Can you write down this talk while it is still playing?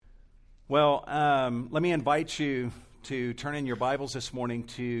Well, let me invite you to turn in your Bibles this morning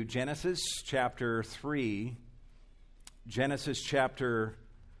to Genesis chapter 3. Genesis chapter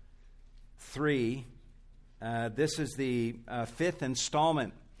 3. This is the fifth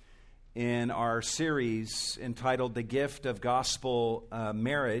installment in our series entitled The Gift of Gospel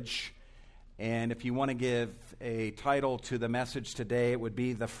Marriage. And if you want to give a title to the message today, it would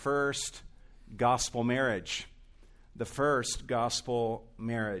be The First Gospel Marriage. The First Gospel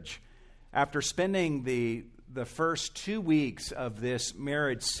Marriage. After spending the first 2 weeks of this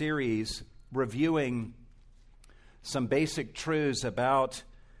marriage series reviewing some basic truths about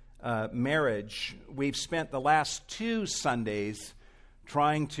marriage, we've spent the last 2 Sundays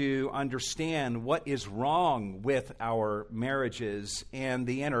trying to understand what is wrong with our marriages and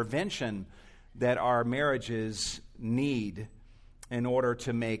the intervention that our marriages need in order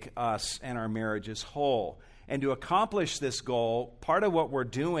to make us and our marriages whole. And to accomplish this goal, part of what we're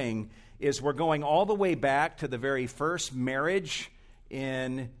doing is we're going all the way back to the very first marriage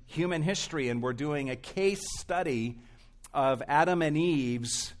in human history, and we're doing a case study of Adam and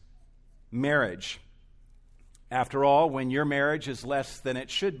Eve's marriage. After all, when your marriage is less than it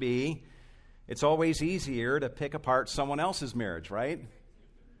should be, it's always easier to pick apart someone else's marriage, right?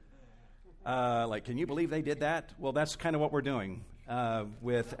 Can you believe they did that? Well, that's kind of what we're doing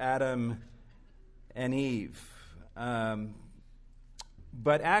with Adam and Eve.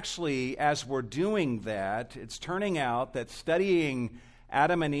 But actually, as we're doing that, it's turning out that studying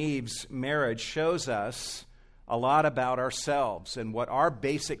Adam and Eve's marriage shows us a lot about ourselves and what our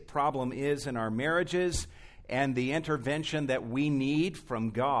basic problem is in our marriages and the intervention that we need from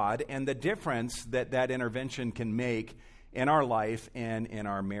God and the difference that that intervention can make in our life and in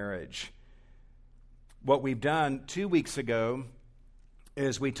our marriage. What we've done 2 weeks ago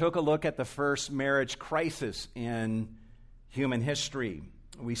is we took a look at the first marriage crisis in human history.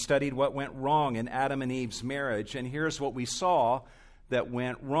 We studied what went wrong in Adam and Eve's marriage, and here's what we saw that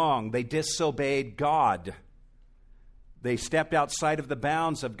went wrong. They disobeyed God. They stepped outside of the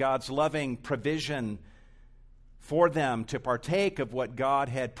bounds of God's loving provision for them to partake of what God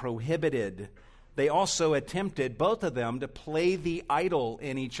had prohibited. They also attempted, both of them, to play the idol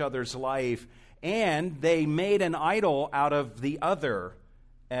in each other's life, and they made an idol out of the other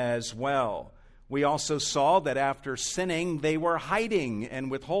as well. We also saw that after sinning, they were hiding and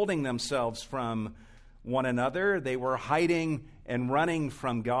withholding themselves from one another. They were hiding and running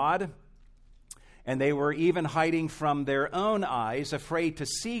from God. And they were even hiding from their own eyes, afraid to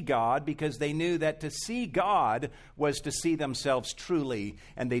see God, because they knew that to see God was to see themselves truly,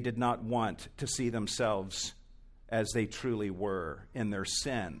 and they did not want to see themselves as they truly were in their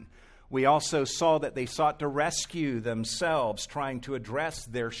sin. We also saw that they sought to rescue themselves, trying to address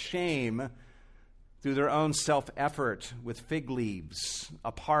their shame through their own self-effort with fig leaves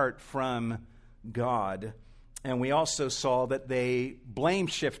apart from God. And we also saw that they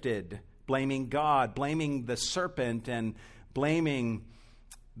blame-shifted, blaming God, blaming the serpent, and blaming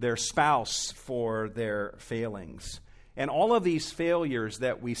their spouse for their failings. And all of these failures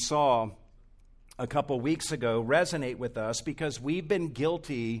that we saw a couple weeks ago resonate with us because we've been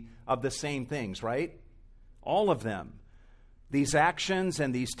guilty of the same things, right? All of them. These actions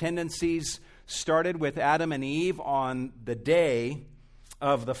and these tendencies started with Adam and Eve on the day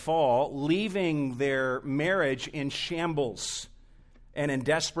of the fall, leaving their marriage in shambles and in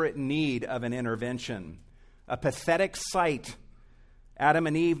desperate need of an intervention. A pathetic sight. Adam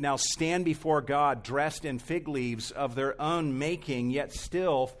and Eve now stand before God dressed in fig leaves of their own making, yet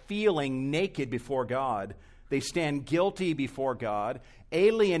still feeling naked before God. They stand guilty before God,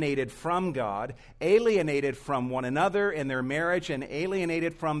 alienated from God, alienated from one another in their marriage, and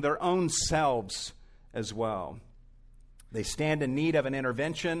alienated from their own selves as well. They stand in need of an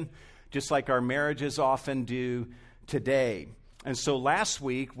intervention, just like our marriages often do today. And so last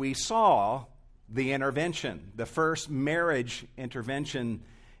week we saw the intervention, the first marriage intervention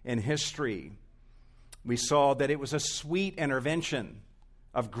in history. We saw that it was a sweet intervention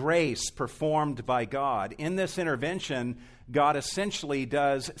of grace performed by God. In this intervention, God essentially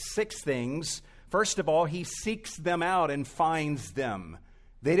does 6 things. First of all, he seeks them out and finds them.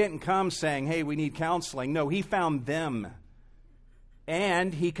 They didn't come saying, hey, we need counseling. No, he found them.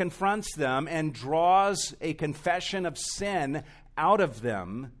 And he confronts them and draws a confession of sin out of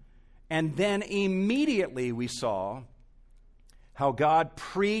them. And then immediately we saw how God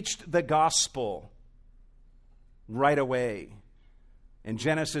preached the gospel right away. In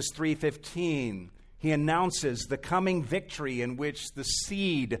Genesis 3:15, he announces the coming victory in which the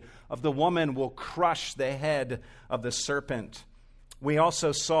seed of the woman will crush the head of the serpent. We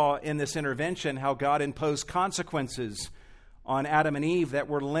also saw in this intervention how God imposed consequences on Adam and Eve that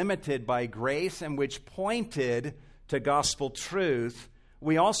were limited by grace and which pointed to gospel truth,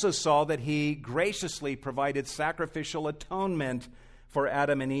 we also saw that he graciously provided sacrificial atonement for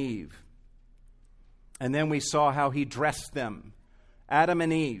Adam and Eve. And then we saw how he dressed them, Adam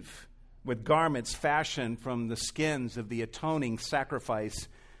and Eve, with garments fashioned from the skins of the atoning sacrifice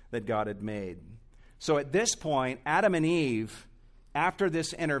that God had made. So at this point, Adam and Eve, after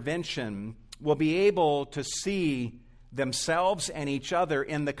this intervention, will be able to see themselves and each other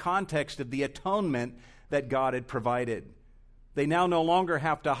in the context of the atonement that God had provided. They now no longer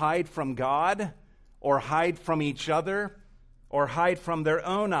have to hide from God or hide from each other or hide from their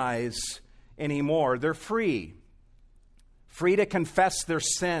own eyes anymore. They're free to confess their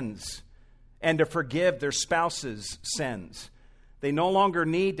sins and to forgive their spouse's sins. They no longer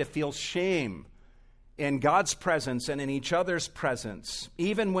need to feel shame in God's presence and in each other's presence,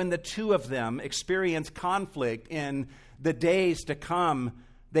 even when the two of them experience conflict in the days to come.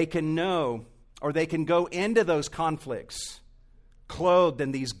 They can know, or they can go into those conflicts clothed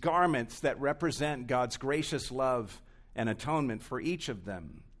in these garments that represent God's gracious love and atonement for each of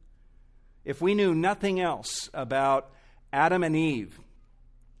them. If we knew nothing else about Adam and Eve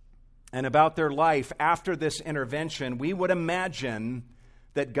and about their life after this intervention, we would imagine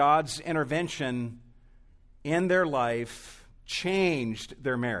that God's intervention in their life changed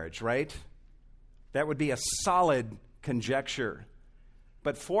their marriage, right? That would be a solid conjecture.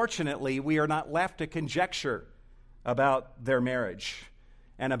 But fortunately, we are not left to conjecture about their marriage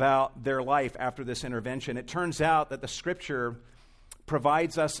and about their life after this intervention. It turns out that the Scripture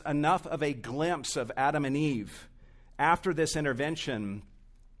provides us enough of a glimpse of Adam and Eve after this intervention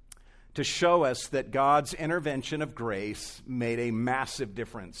to show us that God's intervention of grace made a massive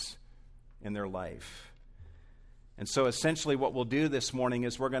difference in their life. And so essentially what we'll do this morning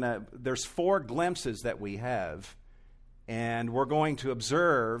is there's 4 glimpses that we have, and we're going to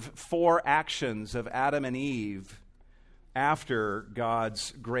observe 4 actions of Adam and Eve after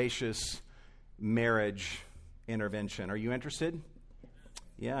God's gracious marriage intervention. Are you interested?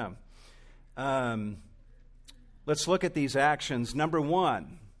 Yeah. Let's look at these actions. Number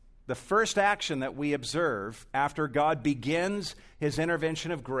 1, the first action that we observe after God begins his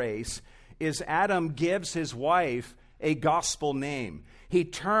intervention of grace is Adam gives his wife a gospel name. He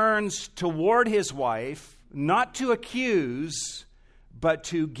turns toward his wife, not to accuse, but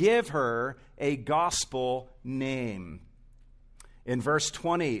to give her a gospel name. In verse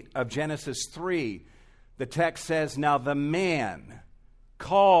 20 of Genesis 3, the text says, "Now the man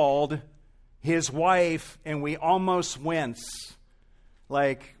called his wife," and we almost wince.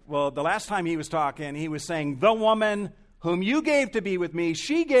 Like, well, the last time he was talking, he was saying, "The woman whom you gave to be with me,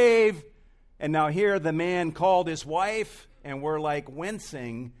 she gave." And now here the man called his wife, and we're like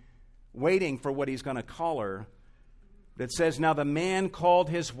wincing, waiting for what he's going to call her. But it says, "Now the man called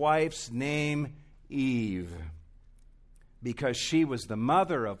his wife's name Eve, because she was the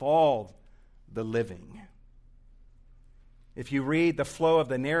mother of all the living." If you read the flow of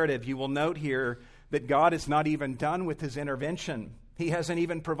the narrative, you will note here that God is not even done with his intervention. He hasn't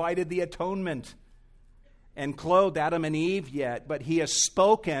even provided the atonement and clothed Adam and Eve yet, but he has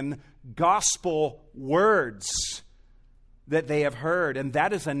spoken gospel words that they have heard, and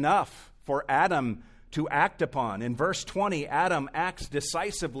that is enough for Adam to act upon. In verse 20, Adam acts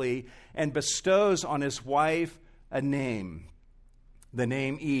decisively and bestows on his wife a name, the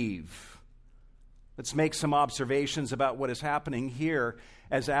name Eve. Let's make some observations about what is happening here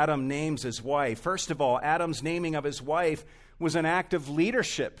as Adam names his wife. First of all, Adam's naming of his wife was an act of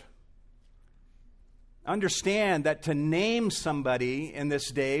leadership. Understand that to name somebody in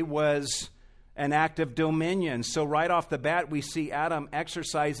this day was an act of dominion. So right off the bat, we see Adam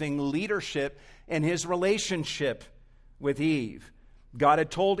exercising leadership in his relationship with Eve. God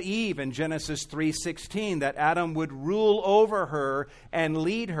had told Eve in Genesis 3:16 that Adam would rule over her and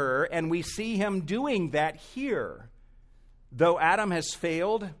lead her, and we see him doing that here. Though Adam has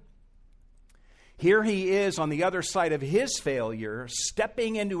failed, here he is on the other side of his failure,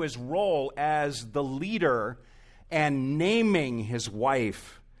 stepping into his role as the leader and naming his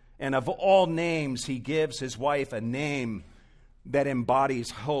wife. And of all names, he gives his wife a name that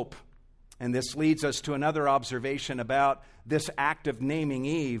embodies hope. And this leads us to another observation about this act of naming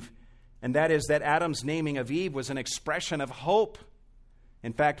Eve, and that is that Adam's naming of Eve was an expression of hope.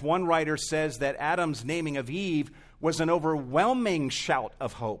 In fact, one writer says that Adam's naming of Eve was an overwhelming shout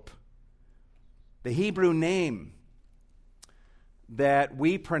of hope. The Hebrew name that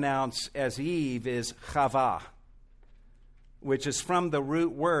we pronounce as Eve is Chava, which is from the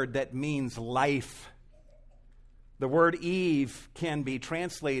root word that means life. The word Eve can be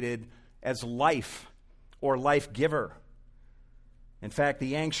translated as life or life giver. In fact,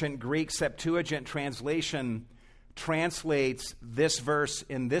 the ancient Greek Septuagint translation translates this verse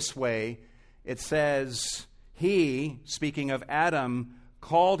in this way. It says, he, speaking of Adam,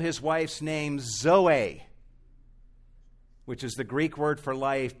 called his wife's name Zoe, which is the Greek word for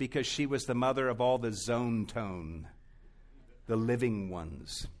life, because she was the mother of all the zontone, the living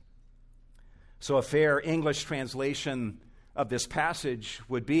ones. So a fair English translation of this passage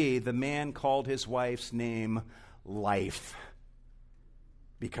would be, the man called his wife's name Life,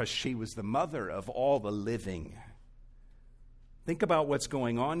 because she was the mother of all the living. Think about what's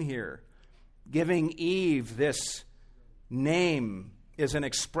going on here. Giving Eve this name is an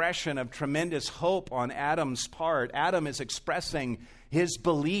expression of tremendous hope on Adam's part. Adam is expressing his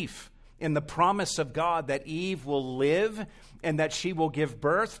belief in the promise of God that Eve will live and that she will give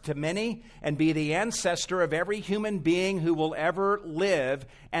birth to many and be the ancestor of every human being who will ever live,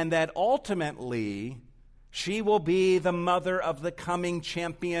 and that ultimately she will be the mother of the coming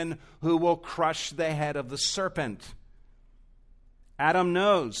champion who will crush the head of the serpent. Adam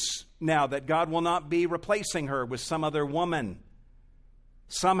knows now that God will not be replacing her with some other woman.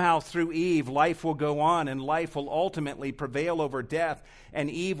 Somehow through Eve, life will go on, and life will ultimately prevail over death, and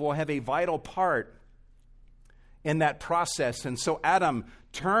Eve will have a vital part in that process. And so Adam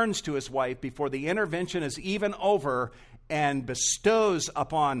turns to his wife before the intervention is even over and bestows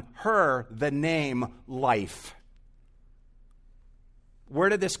upon her the name Life. Where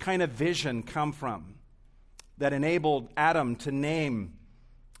did this kind of vision come from that enabled Adam to name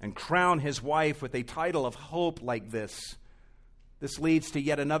and crown his wife with a title of hope like this? This leads to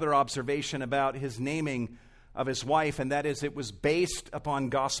yet another observation about his naming of his wife, and that is, it was based upon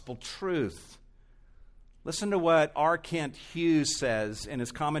gospel truth. Listen to what R. Kent Hughes says in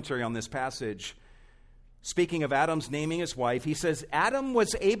his commentary on this passage. Speaking of Adam's naming his wife, he says, Adam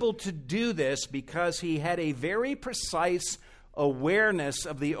was able to do this because he had a very precise awareness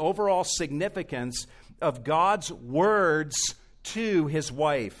of the overall significance of God's words to his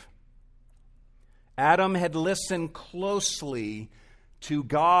wife. Adam had listened closely to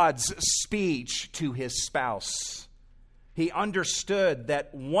God's speech to his spouse. He understood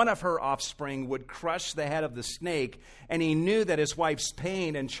that one of her offspring would crush the head of the snake, and he knew that his wife's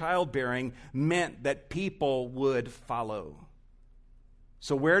pain and childbearing meant that people would follow.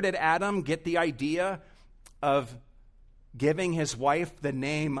 So where did Adam get the idea of giving his wife the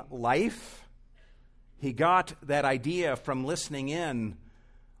name Life? He got that idea from listening in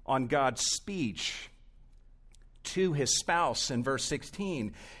on God's speech to his spouse in verse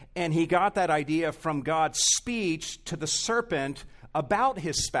 16. And he got that idea from God's speech to the serpent about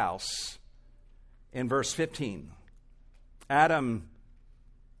his spouse in verse 15. Adam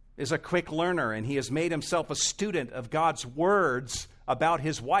is a quick learner, and he has made himself a student of God's words about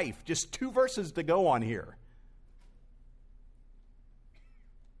his wife. Just 2 verses to go on here.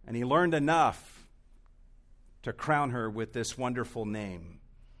 And he learned enough to crown her with this wonderful name.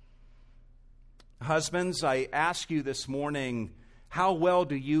 Husbands, I ask you this morning, how well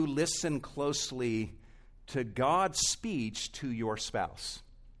do you listen closely to God's speech to your spouse?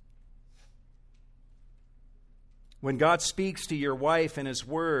 When God speaks to your wife in His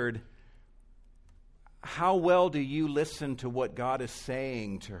Word, how well do you listen to what God is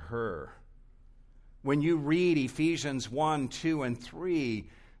saying to her? When you read Ephesians 1, 2, and 3,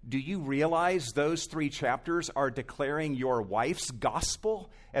 do you realize those 3 chapters are declaring your wife's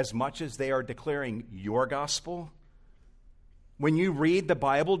gospel as much as they are declaring your gospel? When you read the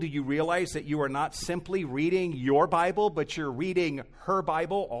Bible, do you realize that you are not simply reading your Bible, but you're reading her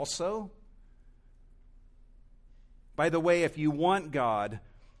Bible also? By the way, if you want God,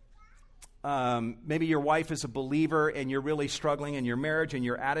 maybe your wife is a believer and you're really struggling in your marriage and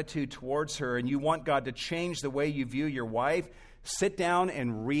your attitude towards her, and you want God to change the way you view your wife, sit down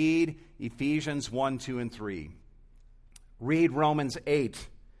and read Ephesians 1, 2, and 3. Read Romans 8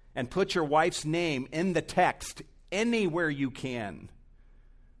 and put your wife's name in the text anywhere you can.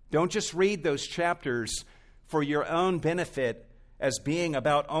 Don't just read those chapters for your own benefit as being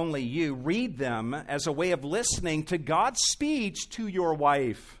about only you. Read them as a way of listening to God's speech to your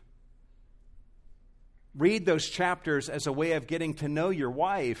wife. Read those chapters as a way of getting to know your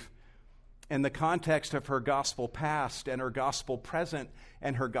wife in the context of her gospel past and her gospel present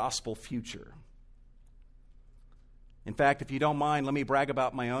and her gospel future. In fact, if you don't mind, let me brag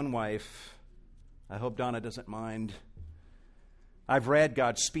about my own wife. I hope Donna doesn't mind. I've read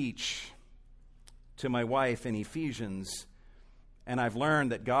God's speech to my wife in Ephesians, and I've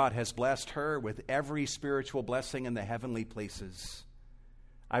learned that God has blessed her with every spiritual blessing in the heavenly places.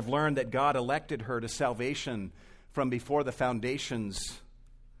 I've learned that God elected her to salvation from before the foundations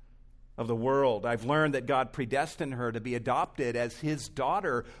of the world. I've learned that God predestined her to be adopted as his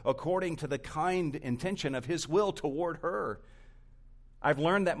daughter according to the kind intention of his will toward her. I've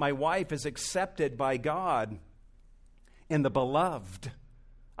learned that my wife is accepted by God in the beloved.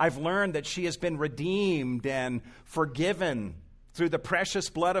 I've learned that she has been redeemed and forgiven through the precious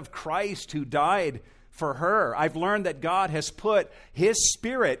blood of Christ who died for her. I've learned that God has put his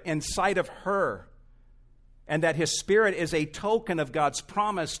Spirit inside of her, and that his Spirit is a token of God's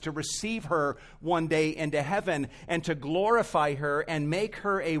promise to receive her one day into heaven and to glorify her and make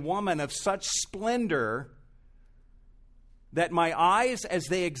her a woman of such splendor that my eyes, as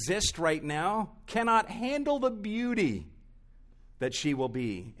they exist right now, cannot handle the beauty that she will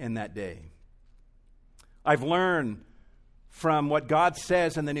be in that day. I've learned from what God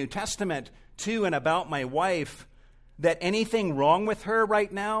says in the New Testament to and about my wife that anything wrong with her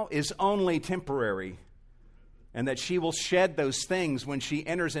right now is only temporary, and that she will shed those things when she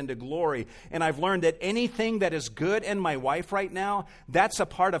enters into glory. And I've learned that anything that is good in my wife right now, that's a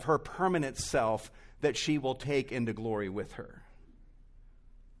part of her permanent self that she will take into glory with her.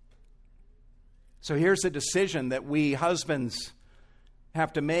 So here's a decision that we husbands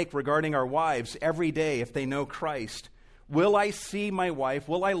have to make regarding our wives every day if they know Christ. Will I see my wife?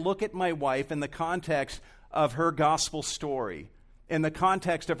 Will I look at my wife in the context of her gospel story, in the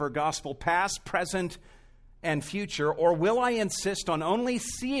context of her gospel past, present, and future? Or will I insist on only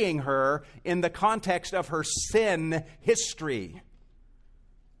seeing her in the context of her sin history?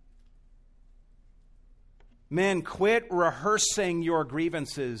 Men, quit rehearsing your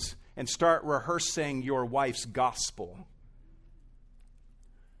grievances and start rehearsing your wife's gospel.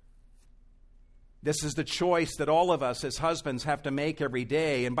 This is the choice that all of us as husbands have to make every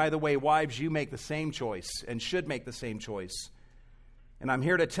day. And by the way, wives, you make the same choice and should make the same choice. And I'm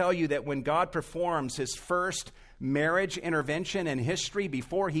here to tell you that when God performs his first marriage intervention in history,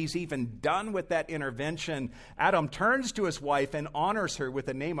 before he's even done with that intervention, Adam turns to his wife and honors her with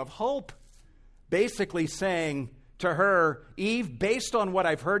the name of hope, basically saying to her, Eve, based on what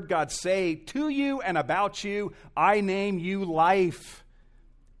I've heard God say to you and about you, I name you life.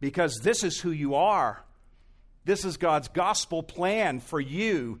 Because this is who you are. This is God's gospel plan for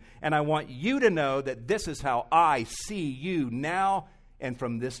you. And I want you to know that this is how I see you now and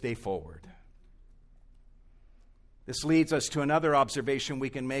from this day forward. This leads us to another observation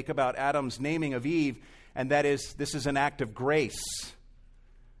we can make about Adam's naming of Eve, and that is, this is an act of grace.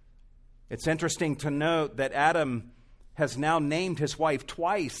 It's interesting to note that Adam has now named his wife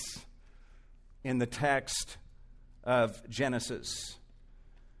twice in the text of Genesis.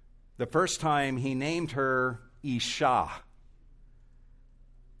 The first time he named her Isha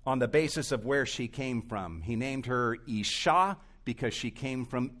on the basis of where she came from. He named her Isha because she came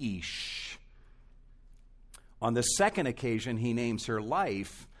from Ish. On the second occasion, he names her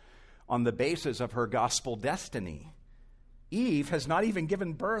life on the basis of her gospel destiny. Eve has not even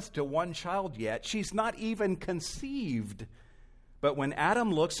given birth to one child yet. She's not even conceived. But when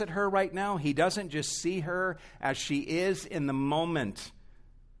Adam looks at her right now, he doesn't just see her as she is in the moment,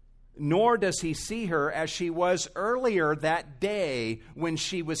 nor does he see her as she was earlier that day when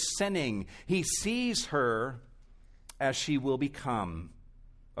she was sinning. He sees her as she will become,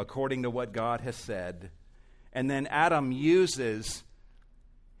 according to what God has said. And then Adam uses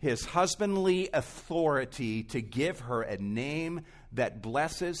his husbandly authority to give her a name that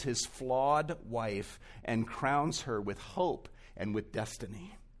blesses his flawed wife and crowns her with hope and with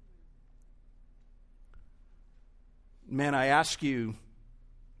destiny. Men, I ask you,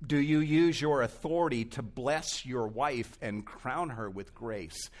 do you use your authority to bless your wife and crown her with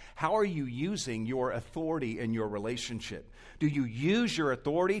grace? How are you using your authority in your relationship? Do you use your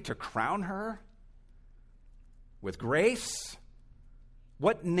authority to crown her with grace?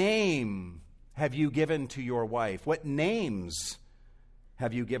 What name have you given to your wife? What names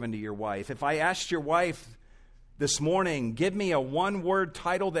have you given to your wife? If I asked your wife this morning, give me a one-word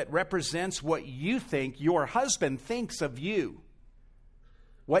title that represents what you think your husband thinks of you,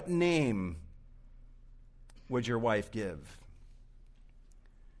 what name would your wife give?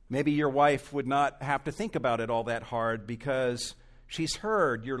 Maybe your wife would not have to think about it all that hard because she's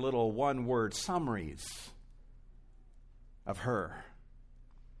heard your little one-word summaries of her.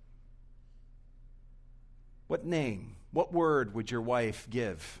 What name, what word would your wife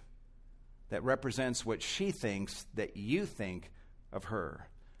give that represents what she thinks that you think of her?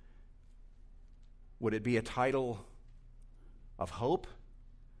 Would it be a title of hope?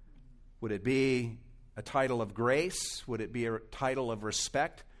 Would it be a title of grace? Would it be a title of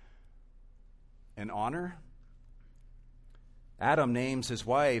respect and honor? Adam names his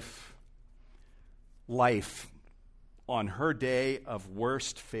wife life on her day of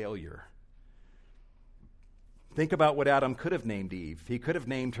worst failure. Think about what Adam could have named Eve. He could have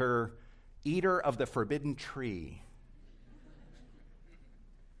named her Eater of the Forbidden Tree.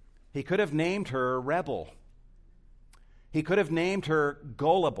 He could have named her Rebel. He could have named her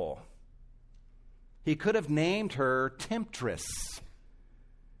Gullible. He could have named her Temptress.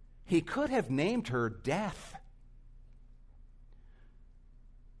 He could have named her Death,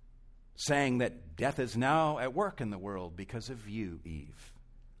 saying that death is now at work in the world because of you, Eve.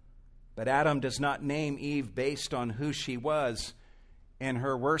 But Adam does not name Eve based on who she was in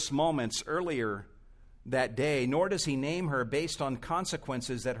her worst moments earlier that day, nor does he name her based on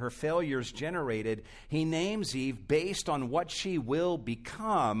consequences that her failures generated. He names Eve based on what she will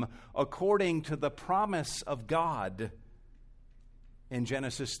become according to the promise of God in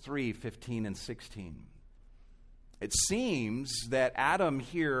Genesis 3:15 and 16. It seems that Adam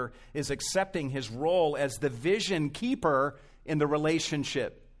here is accepting his role as the vision keeper in the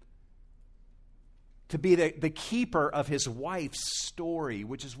relationship, to be the keeper of his wife's story,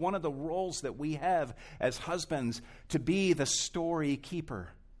 which is one of the roles that we have as husbands, to be the story keeper,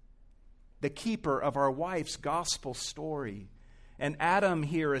 the keeper of our wife's gospel story. And Adam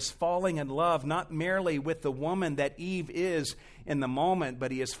here is falling in love not merely with the woman that Eve is in the moment,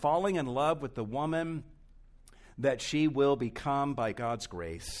 but he is falling in love with the woman that she will become by God's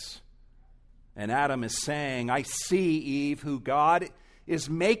grace. And Adam is saying, I see, Eve, who God is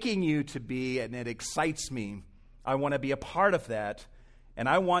making you to be, and it excites me. I want to be a part of that, and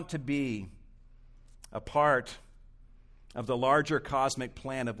I want to be a part of the larger cosmic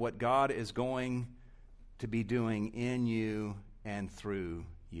plan of what God is going to be doing in you and through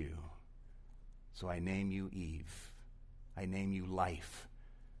you. So I name you Eve. I name you life.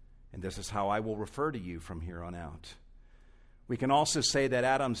 And this is how I will refer to you from here on out. We can also say that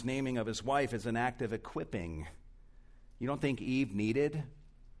Adam's naming of his wife is an act of equipping. You don't think Eve needed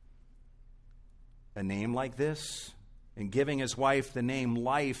a name like this? In giving his wife the name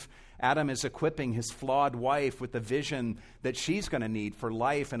Life, Adam is equipping his flawed wife with the vision that she's going to need for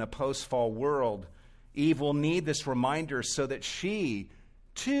life in a post-fall world. Eve will need this reminder so that she,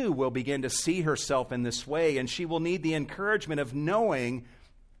 too, will begin to see herself in this way, and she will need the encouragement of knowing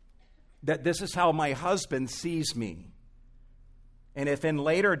that this is how my husband sees me. And if in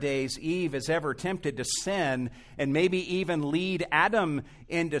later days Eve is ever tempted to sin and maybe even lead Adam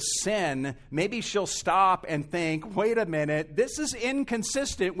into sin, maybe she'll stop and think, wait a minute, this is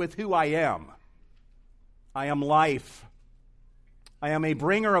inconsistent with who I am. I am life. I am a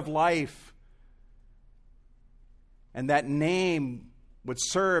bringer of life. And that name would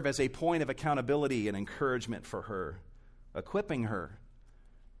serve as a point of accountability and encouragement for her, equipping her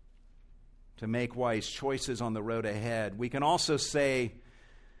to make wise choices on the road ahead. We can also say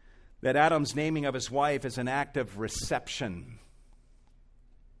that Adam's naming of his wife is an act of reception.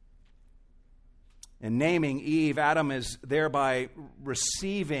 In naming Eve, Adam is thereby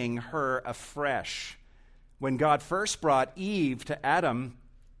receiving her afresh. When God first brought Eve to Adam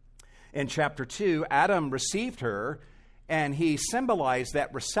in chapter 2, Adam received her, and he symbolized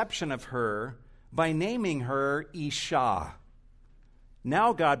that reception of her by naming her Isha.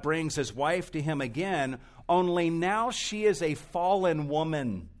 Now God brings his wife to him again, only now she is a fallen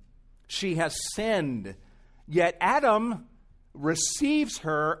woman. She has sinned. Yet Adam receives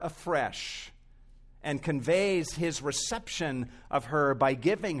her afresh and conveys his reception of her by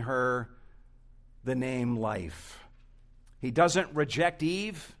giving her the name Life. He doesn't reject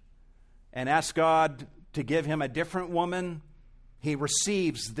Eve and ask God to give him a different woman. He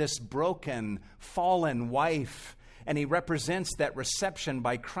receives this broken, fallen wife, and he represents that reception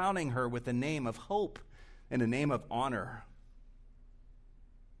by crowning her with the name of hope and a name of honor.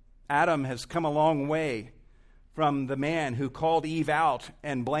 Adam has come a long way from the man who called Eve out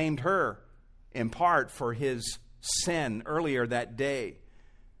and blamed her in part for his sin earlier that day.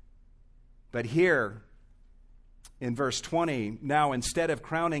 But here in verse 20, now instead of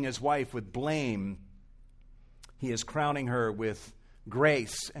crowning his wife with blame, he is crowning her with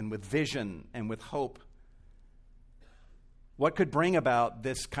grace and with vision and with hope. What could bring about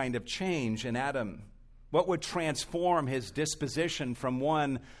this kind of change in Adam? What would transform his disposition from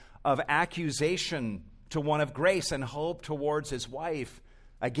one of accusation to one of grace and hope towards his wife?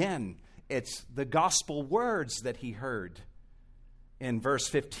 Again, it's the gospel words that he heard. In verse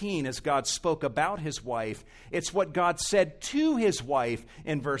 15, as God spoke about his wife, it's what God said to his wife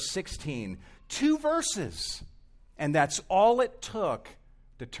in verse 16. 2 verses. And that's all it took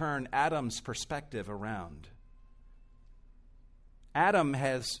to turn Adam's perspective around. Adam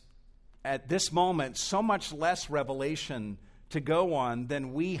has, at this moment, so much less revelation to go on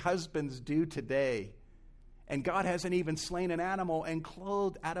than we husbands do today. And God hasn't even slain an animal and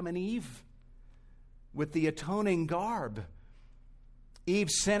clothed Adam and Eve. with the atoning garb.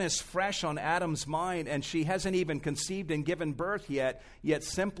 Eve's sin is fresh on Adam's mind, and she hasn't even conceived and given birth yet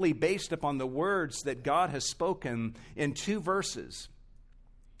simply based upon the words that God has spoken in 2 verses.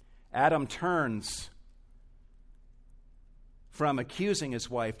 Adam turns from accusing his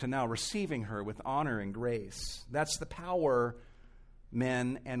wife to now receiving her with honor and grace. That's the power,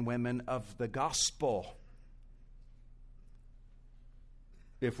 men and women, of the gospel.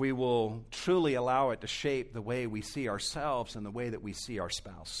 If we will truly allow it to shape the way we see ourselves and the way that we see our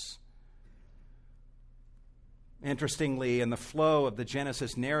spouse. Interestingly, in the flow of the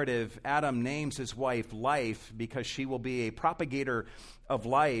Genesis narrative, Adam names his wife Life because she will be a propagator of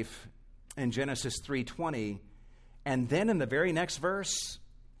life in Genesis 3:20. And then in the very next verse,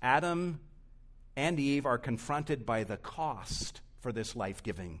 Adam and Eve are confronted by the cost for this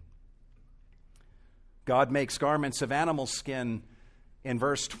life-giving. God makes garments of animal skin in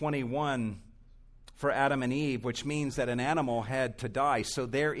verse 21 for Adam and Eve, which means that an animal had to die. So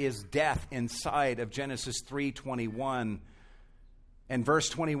there is death inside of Genesis 3:21. In verse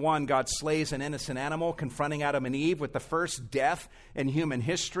 21, God slays an innocent animal, confronting Adam and Eve with the first death in human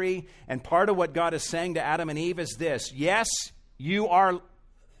history. And part of what God is saying to Adam and Eve is this: yes, you are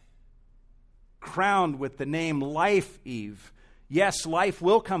crowned with the name Life, Eve. Yes, life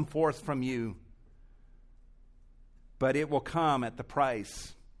will come forth from you. But it will come at the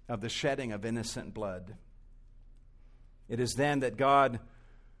price of the shedding of innocent blood. It is then that God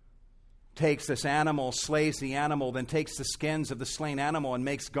takes this animal, slays the animal, then takes the skins of the slain animal and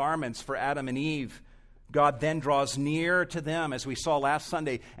makes garments for Adam and Eve. God then draws near to them, as we saw last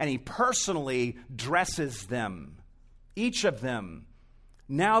Sunday, and he personally dresses them, each of them.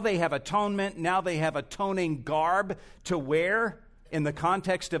 Now they have atonement, now they have atoning garb to wear in the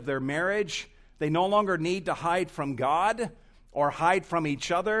context of their marriage. They no longer need to hide from God or hide from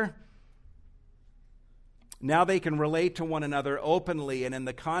each other. Now they can relate to one another openly, and in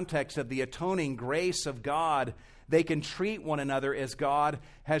the context of the atoning grace of God, they can treat one another as God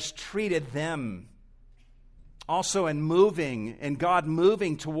has treated them. Also in God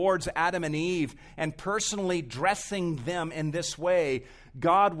moving towards Adam and Eve and personally dressing them in this way,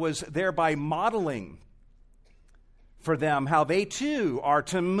 God was thereby modeling for them how they too are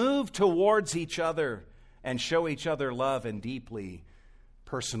to move towards each other and show each other love in deeply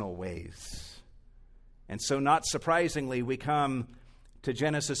personal ways. And so, not surprisingly, we come to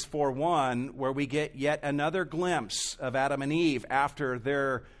Genesis 4:1, where we get yet another glimpse of Adam and Eve after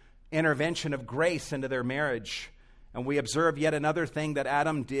their intervention of grace into their marriage. And we observe yet another thing that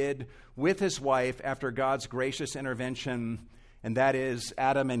Adam did with his wife after God's gracious intervention, and that is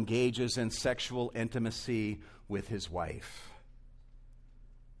Adam engages in sexual intimacy with his wife.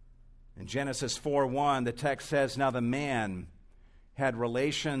 In Genesis 4:1, the text says, "Now the man had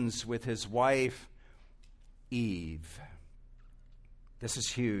relations with his wife Eve." This is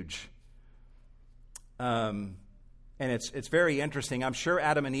huge. And it's very interesting. I'm sure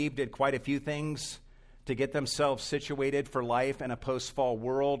Adam and Eve did quite a few things to get themselves situated for life in a post-fall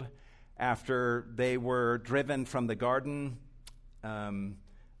world after they were driven from the garden.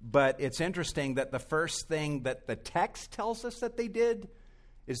 But it's interesting that the first thing that the text tells us that they did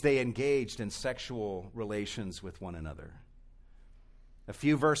is they engaged in sexual relations with one another. A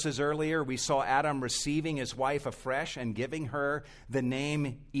few verses earlier, we saw Adam receiving his wife afresh and giving her the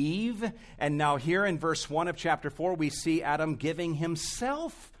name Eve. And now here in verse 1 of chapter 4, we see Adam giving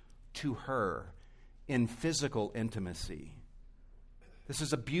himself to her in physical intimacy. This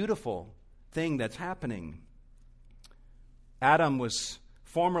is a beautiful thing that's happening. Adam was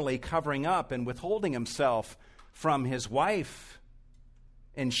formerly covering up and withholding himself from his wife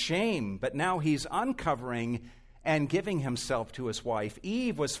in shame, but now he's uncovering and giving himself to his wife.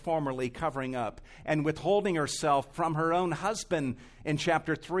 Eve was formerly covering up and withholding herself from her own husband in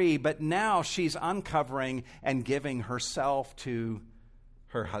chapter 3, but now she's uncovering and giving herself to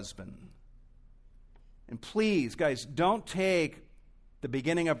her husband. And please, guys, don't take the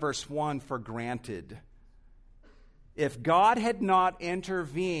beginning of verse 1 for granted. If God had not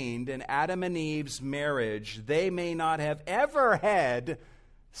intervened in Adam and Eve's marriage, they may not have ever had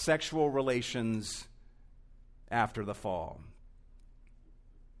sexual relations after the fall.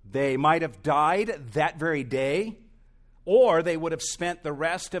 They might have died that very day, or they would have spent the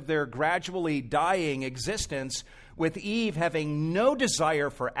rest of their gradually dying existence with Eve having no desire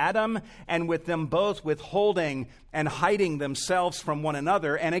for Adam, and with them both withholding and hiding themselves from one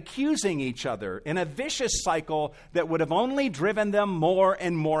another and accusing each other in a vicious cycle that would have only driven them more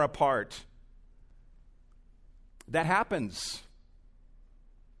and more apart. That happens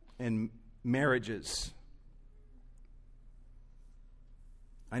in marriages.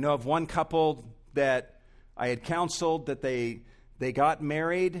 I know of one couple that I had counseled that they got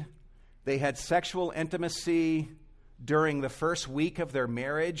married. They had sexual intimacy during the first week of their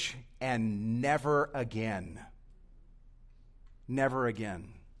marriage and never again. Never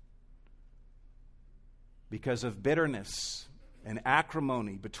again. Because of bitterness and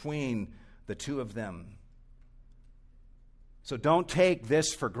acrimony between the two of them. So don't take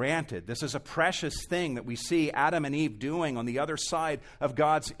this for granted. This is a precious thing that we see Adam and Eve doing on the other side of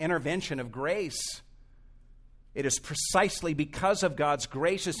God's intervention of grace. It is precisely because of God's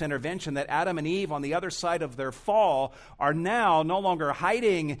gracious intervention that Adam and Eve, on the other side of their fall, are now no longer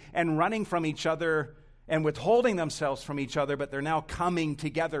hiding and running from each other and withholding themselves from each other, but they're now coming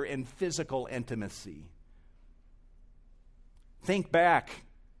together in physical intimacy. Think back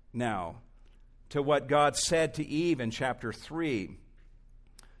now to what God said to Eve in chapter 3.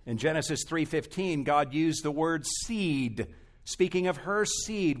 In Genesis 3:15, God used the word seed, speaking of her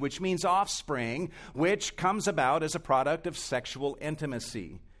seed, which means offspring, which comes about as a product of sexual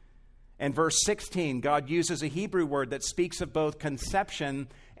intimacy. In verse 16, God uses a Hebrew word that speaks of both conception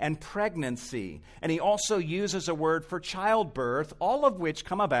and pregnancy. And he also uses a word for childbirth, all of which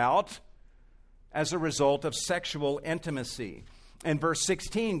come about as a result of sexual intimacy. In verse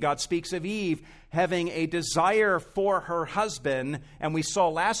 16, God speaks of Eve having a desire for her husband, and we saw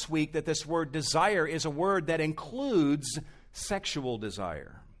last week that this word desire is a word that includes sexual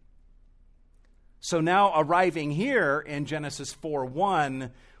desire. So now arriving here in Genesis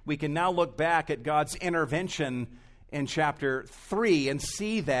 4:1, we can now look back at God's intervention in chapter 3 and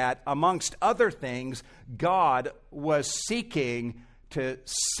see that, amongst other things, God was seeking to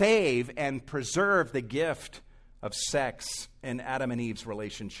save and preserve the gift of sex in Adam and Eve's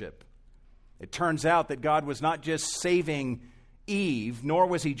relationship. It turns out that God was not just saving Eve, nor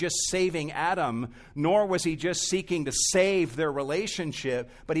was he just saving Adam, nor was he just seeking to save their relationship,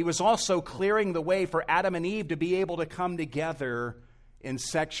 but he was also clearing the way for Adam and Eve to be able to come together in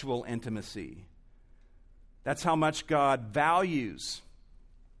sexual intimacy. That's how much God values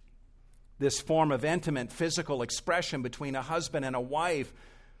this form of intimate physical expression between a husband and a wife.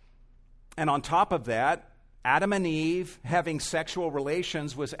 And on top of that, Adam and Eve having sexual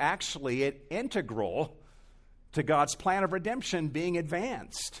relations was actually integral to God's plan of redemption being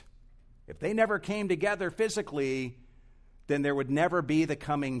advanced. If they never came together physically, then there would never be the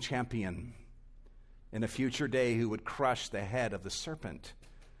coming champion in a future day who would crush the head of the serpent.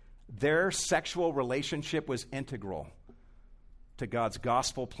 Their sexual relationship was integral to God's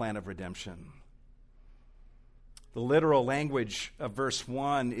gospel plan of redemption. The literal language of verse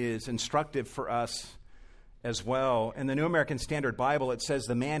 1 is instructive for us as well. In the New American Standard Bible, it says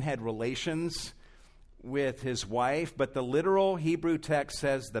the man had relations with his wife, but the literal Hebrew text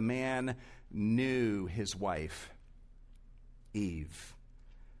says the man knew his wife, Eve.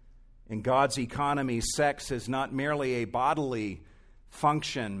 In God's economy, sex is not merely a bodily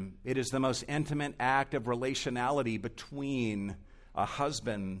function. It is the most intimate act of relationality between a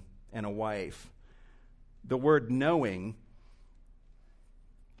husband and a wife. The word knowing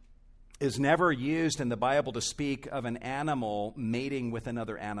is never used in the Bible to speak of an animal mating with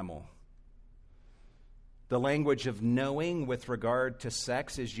another animal. The language of knowing with regard to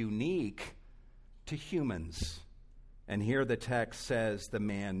sex is unique to humans. And here the text says the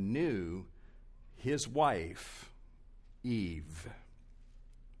man knew his wife, Eve.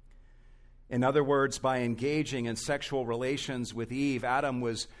 In other words, by engaging in sexual relations with Eve, Adam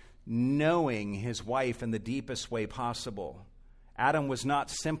was knowing his wife in the deepest way possible. Adam was not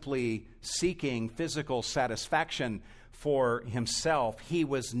simply seeking physical satisfaction for himself. He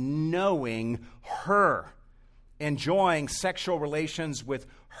was knowing her, enjoying sexual relations with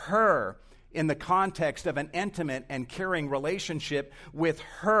her in the context of an intimate and caring relationship with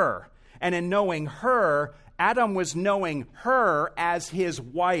her. And in knowing her, Adam was knowing her as his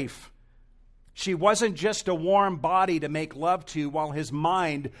wife. She wasn't just a warm body to make love to while his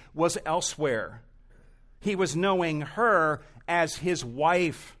mind was elsewhere. He was knowing her as his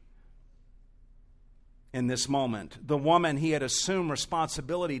wife in this moment, the woman he had assumed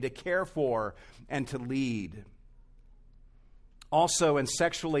responsibility to care for and to lead. Also, in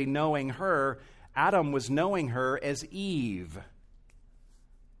sexually knowing her, Adam was knowing her as Eve,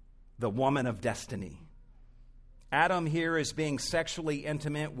 the woman of destiny. Adam here is being sexually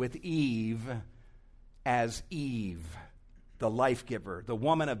intimate with Eve as Eve, the life giver, the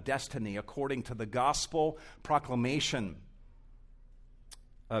woman of destiny, according to the gospel proclamation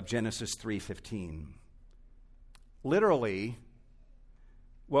of Genesis 3:15. Literally,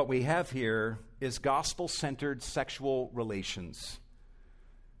 what we have here is gospel-centered sexual relations.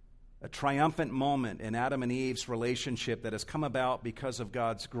 a triumphant moment in Adam and Eve's relationship that has come about because of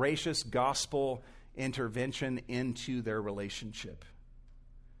God's gracious gospel intervention into their relationship.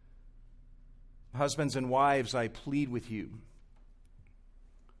 Husbands and wives, I plead with you,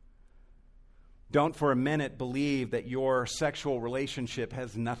 don't for a minute believe that your sexual relationship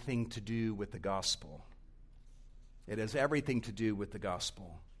has nothing to do with the gospel. It has everything to do with the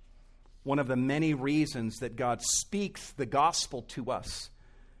gospel. One of the many reasons that God speaks the gospel to us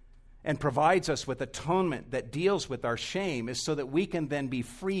and provides us with atonement that deals with our shame is so that we can then be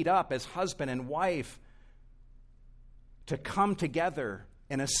freed up as husband and wife to come together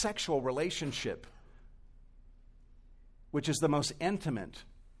in a sexual relationship, which is the most intimate,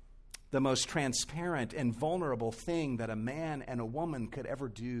 the most transparent and vulnerable thing that a man and a woman could ever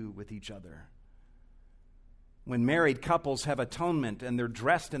do with each other. When married couples have atonement and they're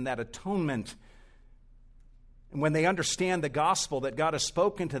dressed in that atonement, and when they understand the gospel that God has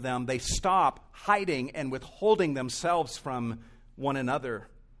spoken to them, they stop hiding and withholding themselves from one another.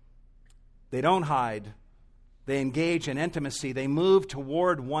 They don't hide. They engage in intimacy. They move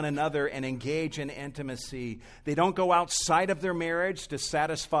toward one another and engage in intimacy. They don't go outside of their marriage to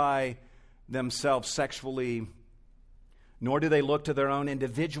satisfy themselves sexually, nor do they look to their own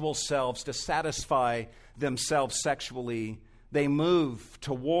individual selves to satisfy themselves sexually. They move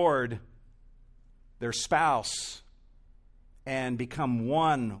toward their spouse and become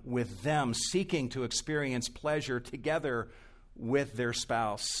one with them, seeking to experience pleasure together with their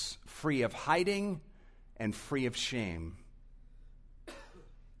spouse, free of hiding and free of shame.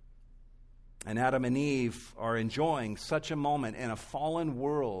 And Adam and Eve are enjoying such a moment in a fallen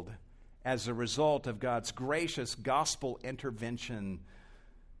world as a result of God's gracious gospel intervention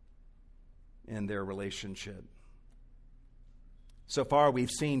in their relationship. So far, we've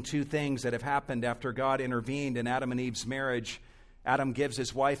seen two things that have happened after God intervened in Adam and Eve's marriage. Adam gives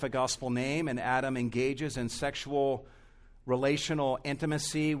his wife a gospel name, and Adam engages in sexual relational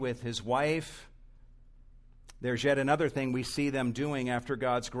intimacy with his wife. There's yet another thing we see them doing after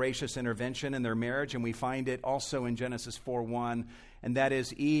God's gracious intervention in their marriage, and we find it also in Genesis 4:1, and that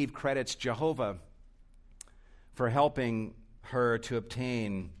is Eve credits Jehovah for helping her to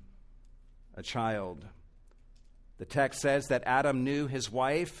obtain a child. The text says that Adam knew his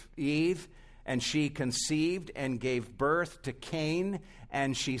wife, Eve, and she conceived and gave birth to Cain,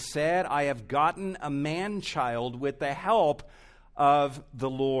 and she said, I have gotten a man-child with the help of the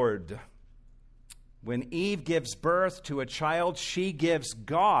Lord. When Eve gives birth to a child, she gives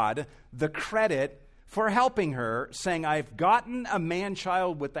God the credit for helping her, saying, I've gotten a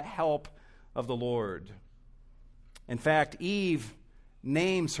man-child with the help of the Lord. In fact, Eve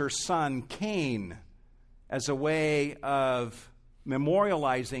names her son Cain as a way of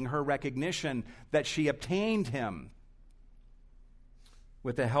memorializing her recognition that she obtained him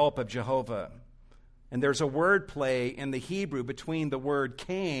with the help of Jehovah. And there's a word play in the Hebrew between the word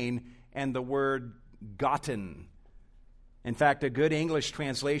Cain and the word gotten. In fact, a good English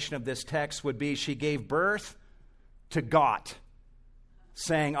translation of this text would be, she gave birth to got,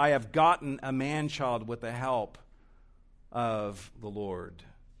 saying, I have gotten a man-child with the help of the Lord.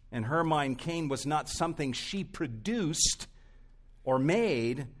 In her mind, Cain was not something she produced or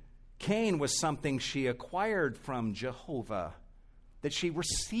made. Cain was something she acquired from Jehovah, that she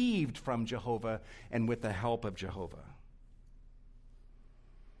received from Jehovah and with the help of Jehovah.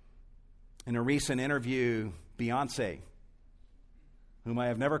 In a recent interview, Beyonce, whom I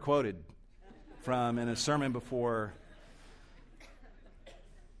have never quoted from in a sermon before,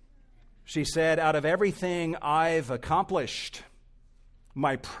 she said, out of everything I've accomplished,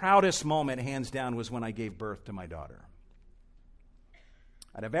 my proudest moment, hands down, was when I gave birth to my daughter.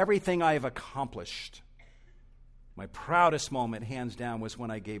 Out of everything I've accomplished, my proudest moment, hands down, was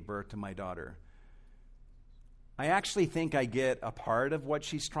when I gave birth to my daughter. I actually think I get a part of what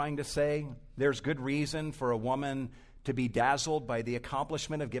she's trying to say. There's good reason for a woman to be dazzled by the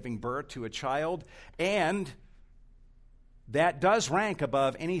accomplishment of giving birth to a child, and that does rank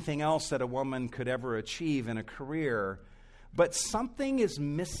above anything else that a woman could ever achieve in a career. But something is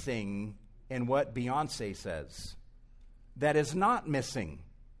missing in what Beyonce says that is not missing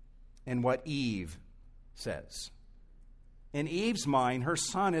in what Eve says. In Eve's mind, her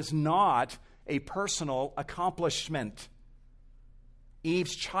son is not a personal accomplishment.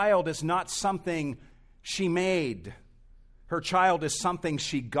 Eve's child is not something she made. Her child is something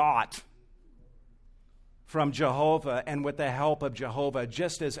she got from Jehovah and with the help of Jehovah,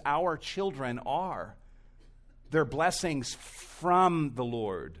 just as our children are. They're blessings from the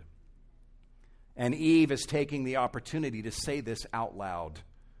Lord. And Eve is taking the opportunity to say this out loud.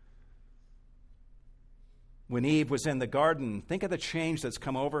 When Eve was in the garden, think of the change that's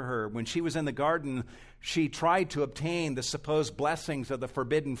come over her. When she was in the garden, she tried to obtain the supposed blessings of the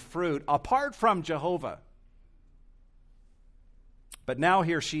forbidden fruit apart from Jehovah. But now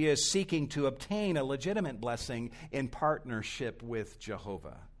here she is seeking to obtain a legitimate blessing in partnership with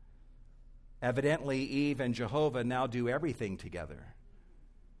Jehovah. Evidently, Eve and Jehovah now do everything together,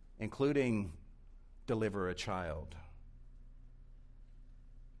 including deliver a child.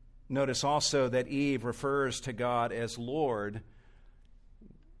 Notice also that Eve refers to God as Lord,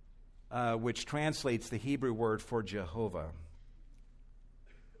 which translates the Hebrew word for Jehovah.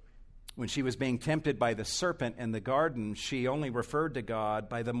 When she was being tempted by the serpent in the garden, she only referred to God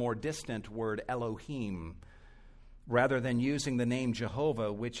by the more distant word Elohim, rather than using the name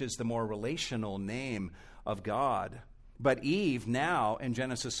Jehovah, which is the more relational name of God. But Eve now, in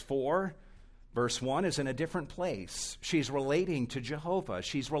Genesis 4, Verse 1 is in a different place. She's relating to Jehovah.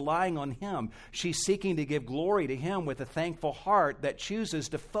 She's relying on Him. She's seeking to give glory to Him with a thankful heart that chooses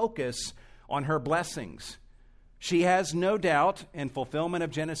to focus on her blessings. She has no doubt, in fulfillment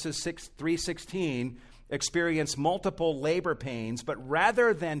of Genesis 3:16, experienced multiple labor pains, but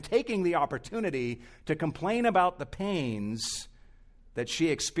rather than taking the opportunity to complain about the pains that she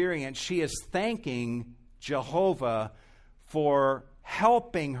experienced, she is thanking Jehovah for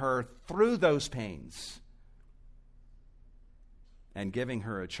helping her through those pains and giving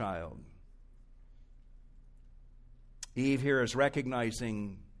her a child. Eve here is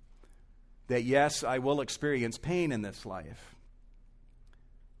recognizing that, yes, I will experience pain in this life,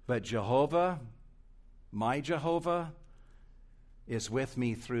 but Jehovah, my Jehovah, is with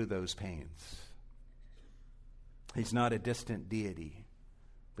me through those pains. He's not a distant deity,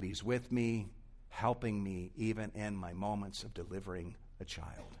 but He's with me, helping me even in my moments of delivering a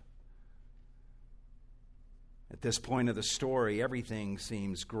child. At this point of the story, everything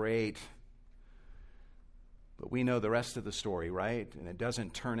seems great, but we know the rest of the story, right? And it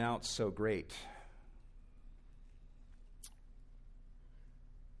doesn't turn out so great.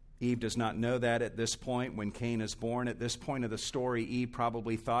 Eve does not know that at this point when Cain is born. At this point of the story, Eve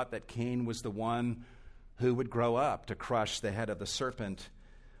probably thought that Cain was the one who would grow up to crush the head of the serpent,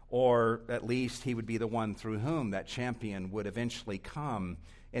 or at least he would be the one through whom that champion would eventually come.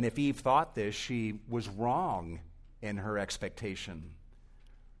 And if Eve thought this, she was wrong in her expectation.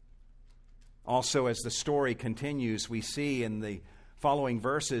 Also, as the story continues, we see in the following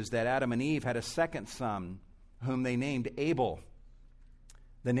verses that Adam and Eve had a second son, whom they named Abel.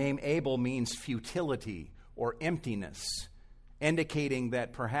 The name Abel means futility or emptiness, indicating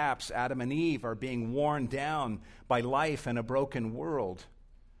that perhaps Adam and Eve are being worn down by life in a broken world.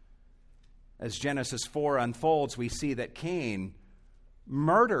 As Genesis 4 unfolds, we see that Cain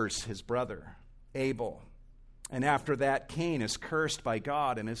murders his brother, Abel. And after that, Cain is cursed by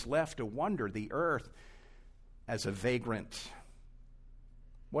God and is left to wander the earth as a vagrant.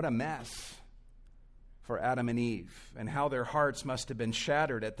 What a mess for Adam and Eve, and how their hearts must have been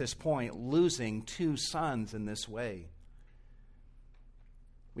shattered at this point, losing two sons in this way.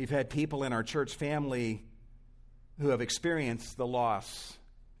 We've had people in our church family who have experienced the loss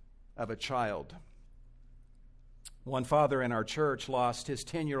of a child. One father in our church lost his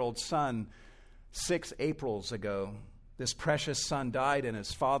 10-year-old son 6 Aprils ago. This precious son died in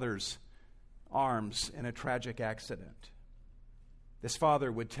his father's arms in a tragic accident. This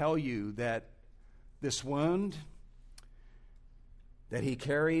father would tell you that this wound that he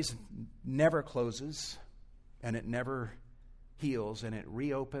carries never closes, and it never heals, and it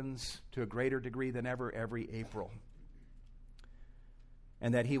reopens to a greater degree than ever every April.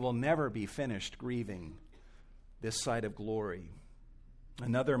 And that he will never be finished grieving this side of glory.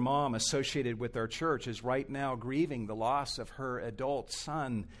 Another mom associated with our church is right now grieving the loss of her adult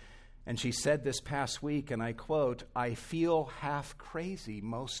son. And she said this past week, and I quote, "I feel half crazy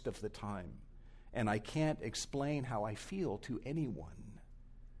most of the time, and I can't explain how I feel to anyone."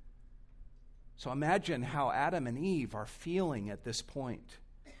 So imagine how Adam and Eve are feeling at this point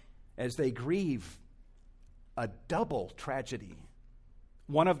as they grieve a double tragedy.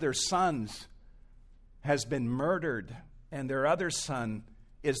 One of their sons has been murdered, and their other son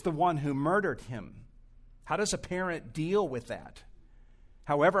is the one who murdered him. How does a parent deal with that?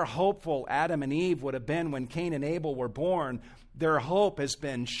 However hopeful Adam and Eve would have been when Cain and Abel were born, their hope has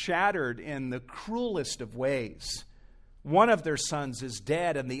been shattered in the cruelest of ways. One of their sons is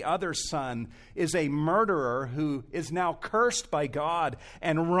dead, and the other son is a murderer who is now cursed by God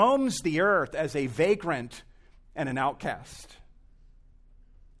and roams the earth as a vagrant and an outcast.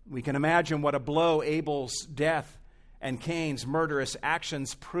 We can imagine what a blow Abel's death and Cain's murderous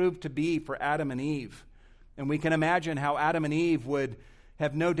actions proved to be for Adam and Eve. And we can imagine how Adam and Eve would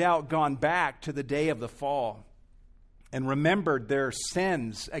have no doubt gone back to the day of the fall and remembered their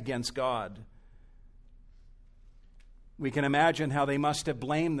sins against God. We can imagine how they must have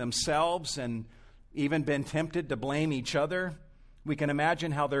blamed themselves and even been tempted to blame each other. We can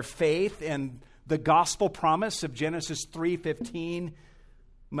imagine how their faith in the gospel promise of Genesis 3:15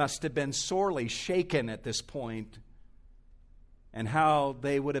 must have been sorely shaken at this point, and how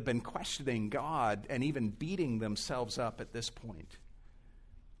they would have been questioning God and even beating themselves up at this point.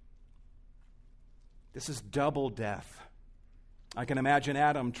 This is double death. I can imagine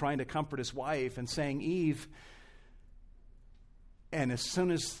Adam trying to comfort his wife and saying, Eve, and as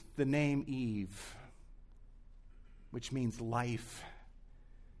soon as the name Eve, which means life,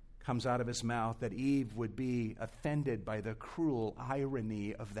 comes out of his mouth, that Eve would be offended by the cruel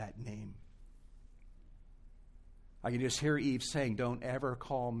irony of that name. I can just hear Eve saying, don't ever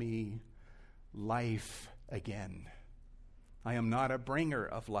call me life again. I am not a bringer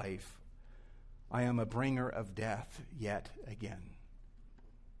of life. I am a bringer of death yet again.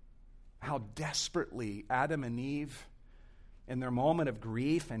 How desperately Adam and Eve, in their moment of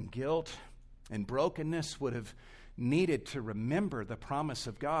grief and guilt and brokenness, would have needed to remember the promise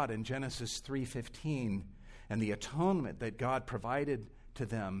of God in Genesis 3:15 and the atonement that God provided to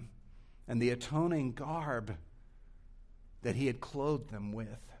them and the atoning garb that he had clothed them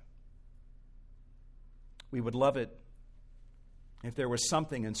with. We would love it if there was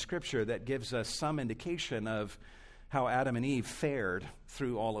something in Scripture that gives us some indication of how Adam and Eve fared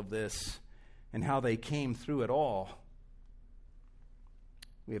through all of this and how they came through it all.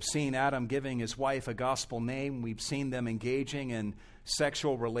 We have seen Adam giving his wife a gospel name. We've seen them engaging in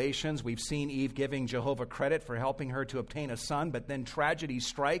sexual relations. We've seen Eve giving Jehovah credit for helping her to obtain a son, but then tragedy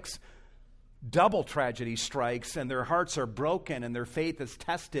strikes. Double tragedy strikes, and their hearts are broken and their faith is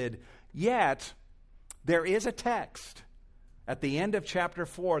tested. Yet, there is a text at the end of chapter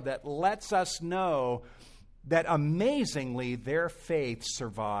 4 that lets us know that amazingly their faith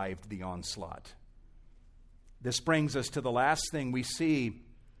survived the onslaught. This brings us to the last thing we see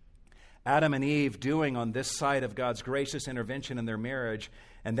Adam and Eve doing on this side of God's gracious intervention in their marriage,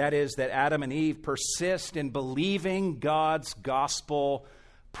 and that is that Adam and Eve persist in believing God's gospel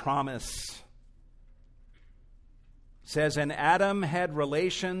promise. It says, and Adam had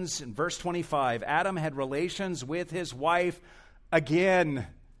relations, in verse 25, Adam had relations with his wife again,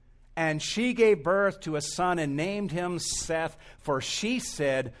 and she gave birth to a son and named him Seth, for she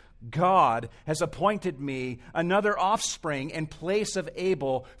said, God has appointed me another offspring in place of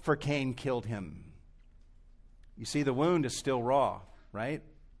Abel, for Cain killed him. You see, the wound is still raw, right?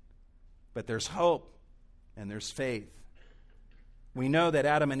 But there's hope and there's faith. We know that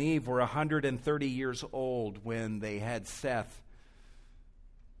Adam and Eve were 130 years old when they had Seth.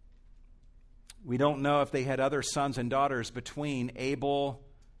 We don't know if they had other sons and daughters between Abel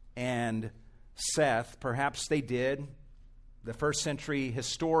and Seth. Perhaps they did. The first century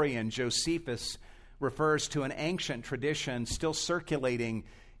historian Josephus refers to an ancient tradition still circulating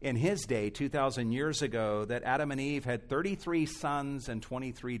in his day, 2,000 years ago, that Adam and Eve had 33 sons and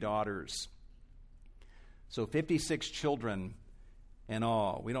 23 daughters. So 56 children in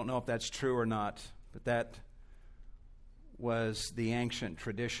all. We don't know if that's true or not, but that was the ancient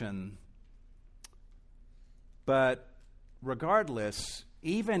tradition. But regardless,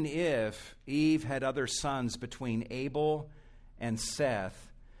 even if Eve had other sons between Abel and Seth,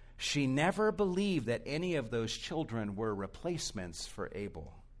 she never believed that any of those children were replacements for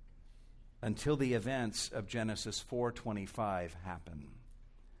Abel until the events of Genesis 4:25 happen.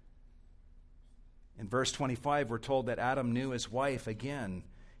 In verse 25, we're told that Adam knew his wife again.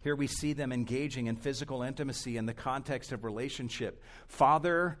 Here we see them engaging in physical intimacy in the context of relationship.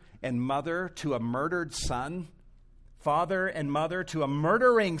 Father and mother to a murdered son. Father and mother to a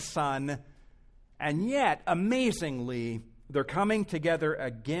murdering son. And yet, amazingly, they're coming together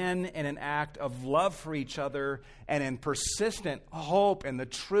again in an act of love for each other and in persistent hope in the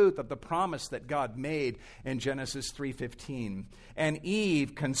truth of the promise that God made in Genesis 3:15. And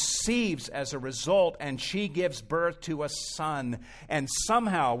Eve conceives as a result, and she gives birth to a son. And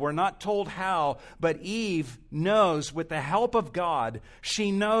somehow, we're not told how, but Eve knows with the help of God,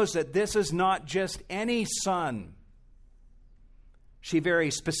 she knows that this is not just any son. She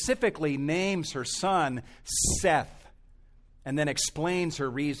very specifically names her son Seth. And then explains her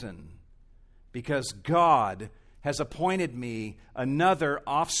reason. Because God has appointed me another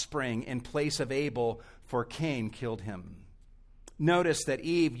offspring in place of Abel, for Cain killed him. Notice that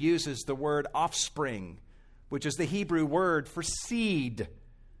Eve uses the word offspring, which is the Hebrew word for seed.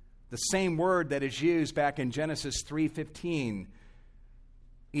 The same word that is used back in Genesis 3:15.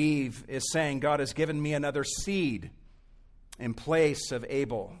 Eve is saying, God has given me another seed. in place of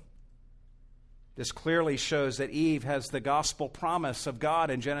Abel. This clearly shows that Eve has the gospel promise of God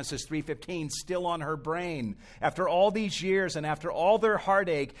in Genesis 3:15 still on her brain. After all these years and after all their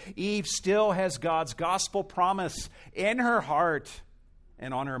heartache, Eve still has God's gospel promise in her heart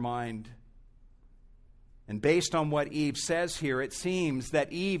and on her mind. And based on what Eve says here, it seems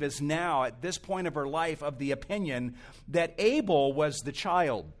that Eve is now, at this point of her life, of the opinion that Abel was the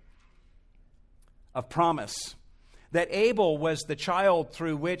child of promise. That Abel was the child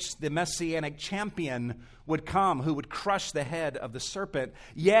through which the messianic champion would come, who would crush the head of the serpent.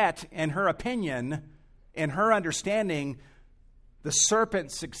 Yet, in her opinion, in her understanding, the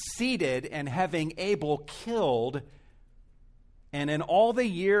serpent succeeded in having Abel killed. And in all the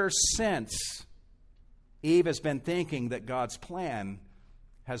years since, Eve has been thinking that God's plan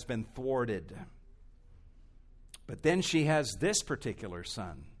has been thwarted. But then she has this particular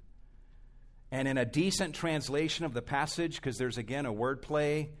son. And in a decent translation of the passage, because there's again a word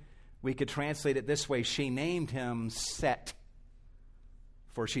play, we could translate it this way: she named him Set.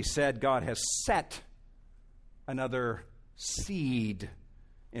 For she said, God has set another seed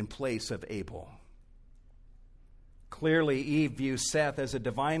in place of Abel. Clearly, Eve views Seth as a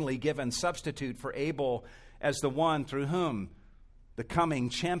divinely given substitute for Abel, as the one through whom the coming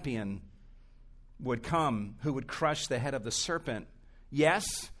champion would come, who would crush the head of the serpent. Yes,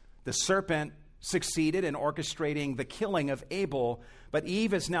 the serpent succeeded in orchestrating the killing of Abel, but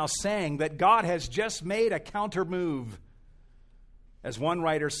Eve is now saying that God has just made a counter move. As one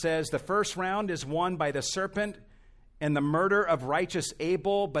writer says, the first round is won by the serpent and the murder of righteous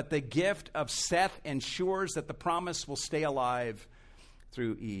Abel, but the gift of Seth ensures that the promise will stay alive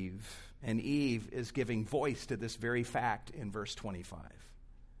through Eve. And Eve is giving voice to this very fact in verse 25.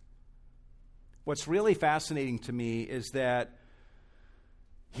 What's really fascinating to me is that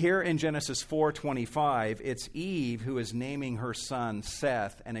here in Genesis 4:25, it's Eve who is naming her son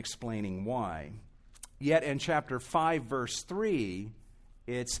Seth and explaining why. Yet in chapter 5, verse 3,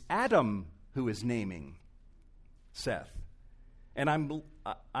 it's Adam who is naming Seth. And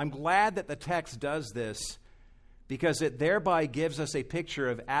I'm glad that the text does this, because it thereby gives us a picture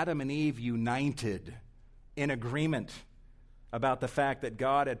of Adam and Eve united in agreement about the fact that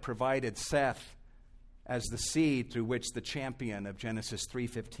God had provided Seth as the seed through which the champion of Genesis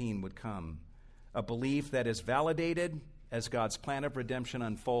 3:15 would come. A belief that is validated as God's plan of redemption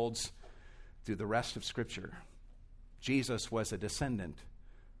unfolds through the rest of Scripture. Jesus was a descendant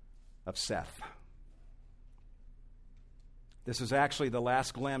of Seth. This is actually the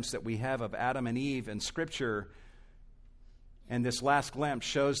last glimpse that we have of Adam and Eve in Scripture. And this last glimpse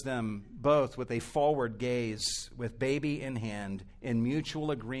shows them both with a forward gaze, with baby in hand, in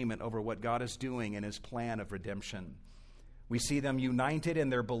mutual agreement over what God is doing in his plan of redemption. We see them united in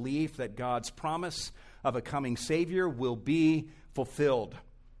their belief that God's promise of a coming Savior will be fulfilled.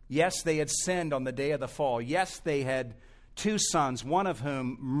 Yes, they had sinned on the day of the fall. Yes, they had two sons, one of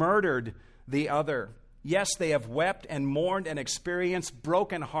whom murdered the other. Yes, they have wept and mourned and experienced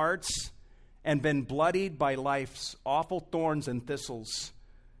broken hearts and been bloodied by life's awful thorns and thistles.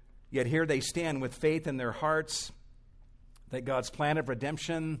 Yet here they stand with faith in their hearts that God's plan of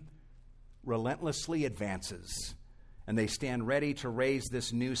redemption relentlessly advances. And they stand ready to raise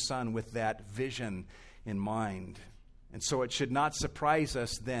this new son with that vision in mind. And so it should not surprise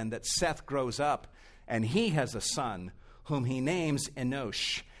us then that Seth grows up and he has a son whom he names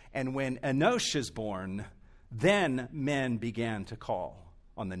Enosh. And when Enosh is born, then men began to call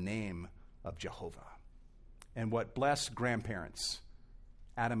on the name of Jehovah. And what blessed grandparents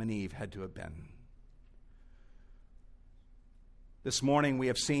Adam and Eve had to have been. This morning we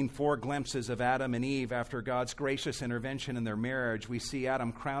have seen 4 glimpses of Adam and Eve after God's gracious intervention in their marriage. We see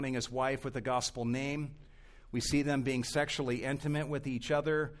Adam crowning his wife with the gospel name. We see them being sexually intimate with each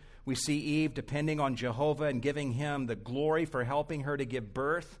other. We see Eve depending on Jehovah and giving him the glory for helping her to give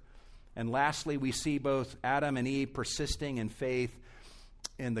birth. And lastly, we see both Adam and Eve persisting in faith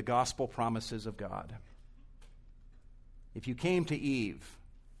in the gospel promises of God. If you came to Eve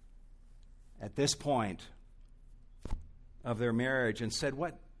at this point of their marriage and said,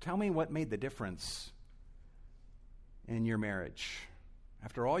 tell me what made the difference in your marriage?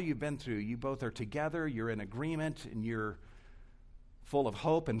 After all you've been through, you both are together, you're in agreement, and you're full of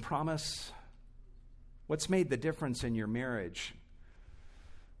hope and promise. What's made the difference in your marriage?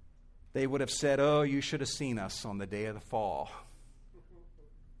 They would have said, oh, you should have seen us on the day of the fall.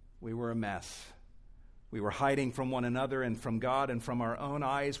 We were a mess. We were hiding from one another and from God and from our own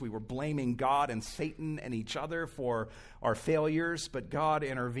eyes. We were blaming God and Satan and each other for our failures, but God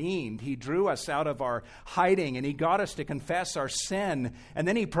intervened. He drew us out of our hiding, and He got us to confess our sin, and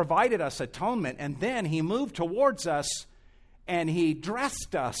then He provided us atonement, and then He moved towards us and He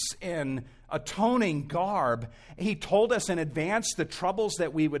dressed us in atoning garb. He told us in advance the troubles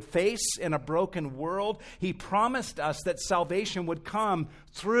that we would face in a broken world. He promised us that salvation would come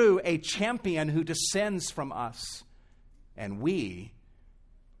through a champion who descends from us. And we,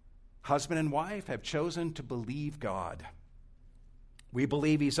 husband and wife, have chosen to believe God. We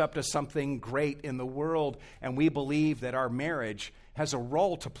believe He's up to something great in the world, and we believe that our marriage has a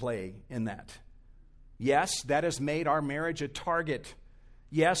role to play in that. Yes, that has made our marriage a target.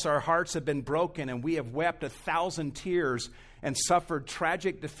 Yes, our hearts have been broken, and we have wept 1,000 tears and suffered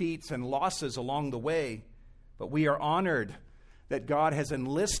tragic defeats and losses along the way. But we are honored that God has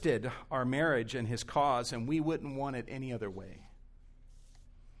enlisted our marriage in His cause, and we wouldn't want it any other way.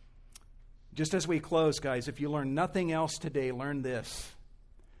 Just as we close, guys, if you learn nothing else today, learn this.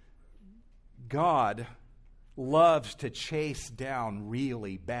 God loves to chase down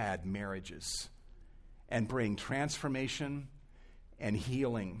really bad marriages and bring transformation and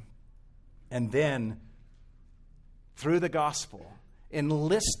healing. And then, through the gospel,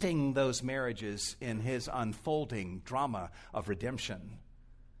 enlisting those marriages in His unfolding drama of redemption.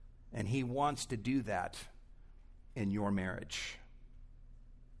 And He wants to do that in your marriage.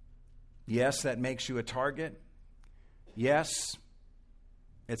 Yes, that makes you a target. Yes,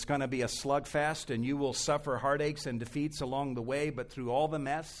 it's going to be a slugfest, and you will suffer heartaches and defeats along the way, but through all the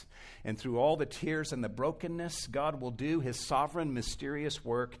mess and through all the tears and the brokenness, God will do His sovereign, mysterious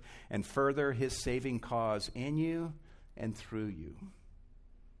work and further His saving cause in you and through you.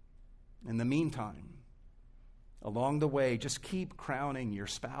 In the meantime, along the way, just keep crowning your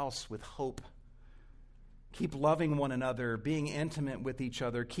spouse with hope. Keep loving one another, being intimate with each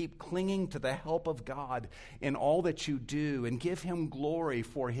other. Keep clinging to the help of God in all that you do, and give Him glory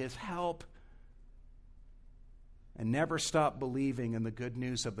for His help. And never stop believing in the good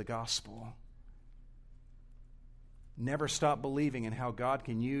news of the gospel. Never stop believing in how God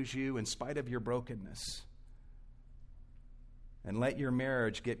can use you in spite of your brokenness. And let your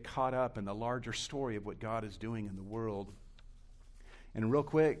marriage get caught up in the larger story of what God is doing in the world. And real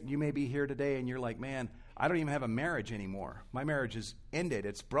quick, you may be here today and you're like, man, I don't even have a marriage anymore. My marriage is ended.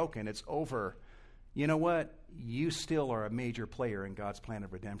 It's broken. It's over. You know what? You still are a major player in God's plan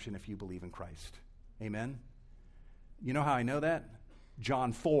of redemption if you believe in Christ. Amen? You know how I know that?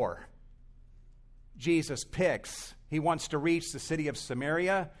 John 4. Jesus picks. He wants to reach the city of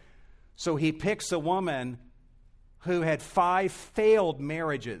Samaria. So He picks a woman who had 5 failed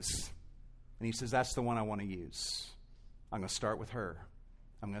marriages. And He says, that's the one I want to use. I'm going to start with her.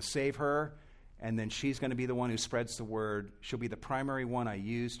 I'm going to save her. And then she's going to be the one who spreads the word. She'll be the primary one I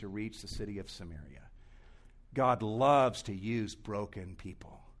use to reach the city of Samaria. God loves to use broken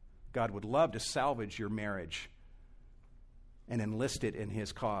people. God would love to salvage your marriage and enlist it in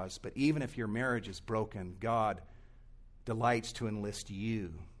His cause. But even if your marriage is broken, God delights to enlist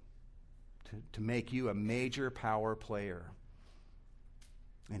you, to make you a major power player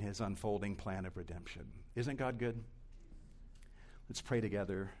in His unfolding plan of redemption. Isn't God good? Let's pray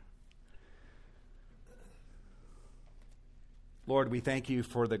together. Lord, we thank You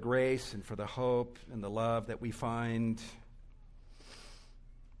for the grace and for the hope and the love that we find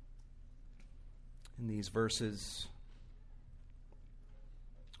in these verses.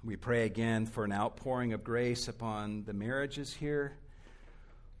 We pray again for an outpouring of grace upon the marriages here.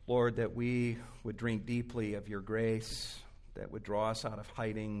 Lord, that we would drink deeply of Your grace that would draw us out of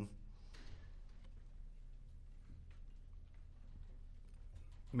hiding.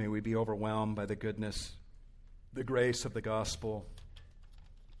 May we be overwhelmed by the goodness, the grace of the gospel.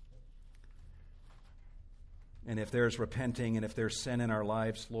 And if there's repenting and if there's sin in our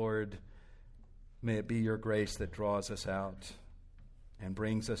lives, Lord, may it be Your grace that draws us out and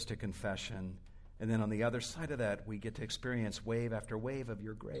brings us to confession. And then on the other side of that, we get to experience wave after wave of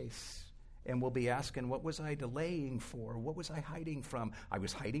Your grace. And we'll be asking, what was I delaying for? What was I hiding from? I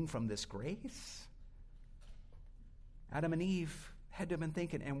was hiding from this grace? Adam and Eve had to have been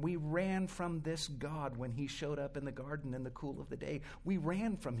thinking, and we ran from this God when He showed up in the garden in the cool of the day. We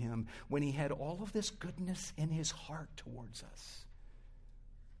ran from Him when He had all of this goodness in His heart towards us.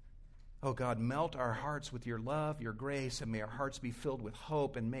 Oh God, melt our hearts with Your love, Your grace, and may our hearts be filled with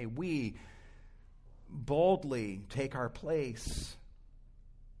hope, and may we boldly take our place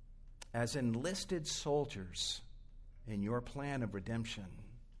as enlisted soldiers in Your plan of redemption.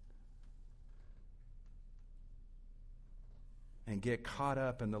 And get caught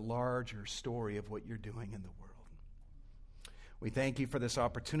up in the larger story of what You're doing in the world. We thank You for this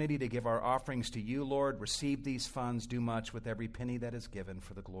opportunity to give our offerings to You, Lord. Receive these funds. Do much with every penny that is given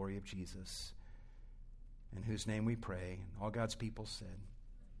for the glory of Jesus, in whose name we pray. All God's people said,